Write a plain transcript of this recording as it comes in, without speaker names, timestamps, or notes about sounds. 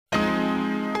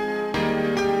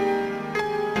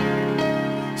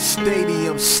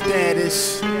stadium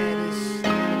status.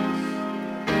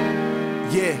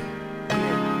 Yeah.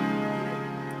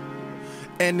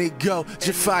 And they go,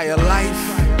 Japhia Life.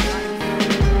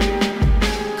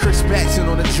 Chris Batson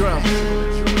on the drum.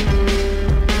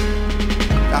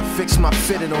 I fixed my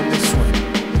fitting on this one.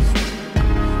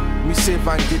 Let me see if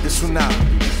I can get this one out.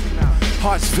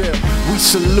 Hartsville, we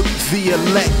salute the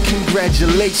elect,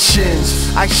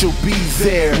 congratulations. I shall be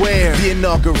there, where? The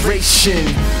inauguration.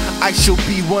 I shall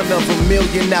be one of a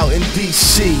million out in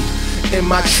DC. In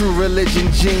my true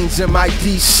religion jeans and my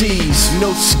DCs.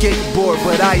 No skateboard,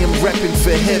 but I am repping for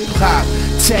hip-hop.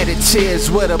 Tatted tears,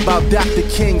 what about Dr.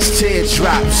 King's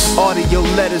teardrops? Audio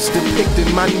letters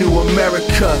depicting my new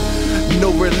America.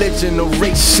 No religion, no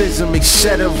racism,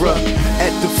 etc.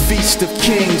 At the Feast of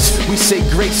Kings, we say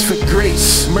grace for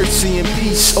grace. Mercy and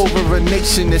peace over a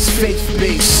nation that's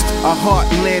faith-based. A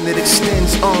heartland that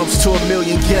extends arms to a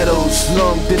million ghettos.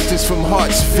 Long distance from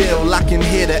Hartsville, I can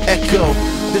hear the echo.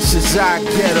 This is our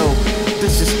ghetto,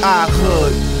 this is our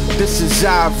hood, this is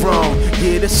our wrong,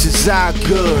 yeah, this is our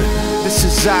good. This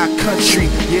is our country,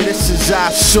 yeah, this is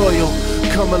our soil.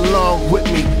 Come along with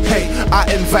me, hey, I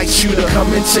invite you to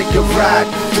come and take a ride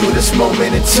through this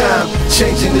moment in time,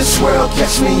 changing this world,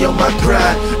 catch me on my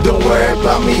grind. Don't worry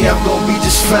about me, I'm gonna be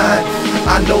just fine.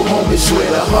 I know home is where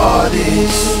the heart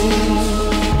is.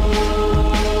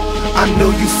 I know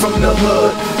you from the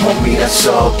hood, homie, that's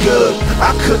all good.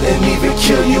 I couldn't even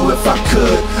kill you if I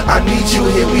could. I need you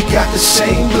here, we got the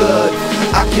same blood.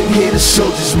 I can hear the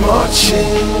soldiers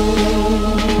marching.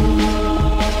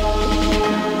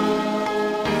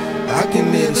 I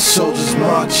can hear the soldiers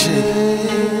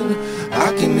marching.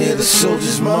 I can hear the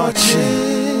soldiers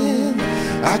marching.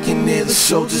 I can hear the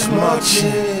soldiers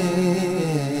marching.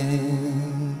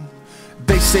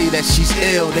 They say that she's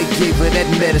ill, they gave her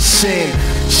that medicine.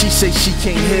 She say she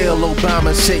can't heal,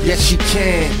 Obama said yes she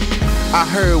can. I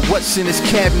heard what's in his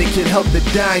cabinet can help the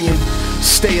dying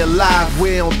stay alive,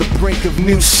 we're on the brink of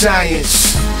new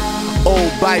science.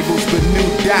 Old Bibles but new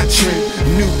doctrine.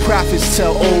 New prophets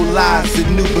tell old lies to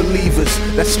new believers.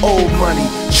 That's old money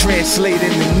translated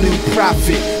into new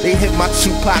profit. They hit my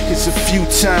two pockets a few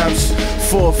times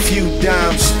for a few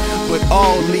dimes. But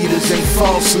all leaders ain't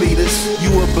false leaders. You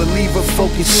a believer,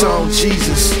 focus on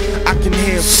Jesus. I can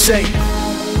hear him say,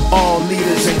 all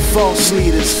leaders ain't false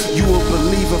leaders. You a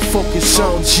believer, focus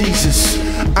on Jesus.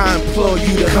 I implore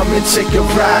you to come and take a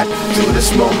ride through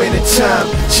this moment in time,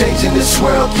 changing this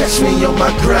world, catch me on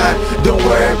my grind. Don't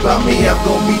worry about me, I'm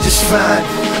gonna be just fine.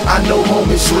 I know home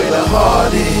is where the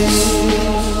heart is.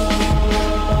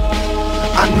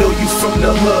 I know you from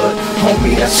the hood,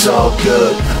 homie, that's all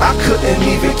good. I couldn't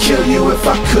even kill you if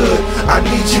I could. I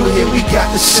need you here, we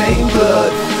got the same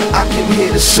blood. I can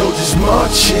hear the soldiers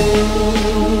marching.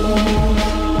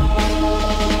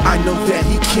 I know that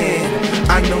he can,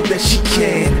 I know that she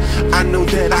can, I know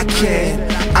that I can,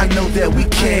 I know that we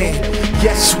can,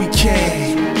 yes we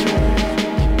can.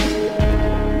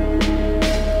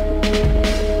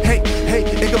 Hey, hey,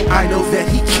 it go. I know that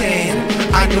he can,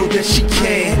 I know that she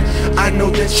can, I know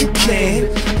that you can,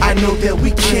 I know that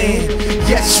we can,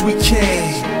 yes we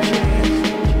can.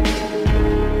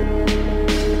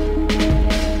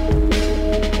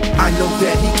 I know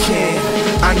that he can,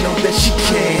 I know that she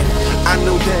can, I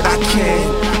know that I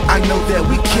can, I know that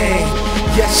we can,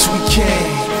 yes we can.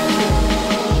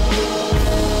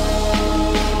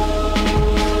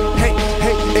 Hey,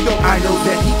 hey, it go. I know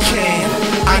that he can,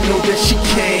 I know that she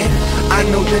can, I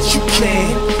know that you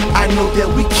can, I know that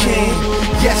we can,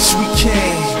 yes we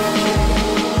can.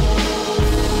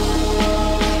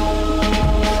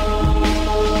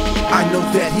 I know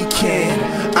that he can,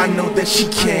 I know that she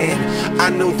can, I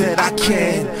know that I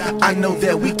can, I know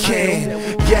that we can,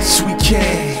 yes we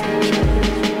can.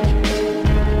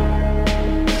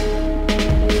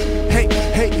 Hey,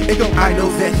 hey, it go. I know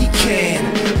that he can,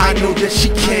 I know that she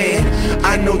can,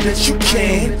 I know that you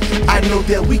can, I know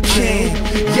that we can,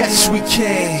 yes we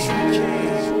can.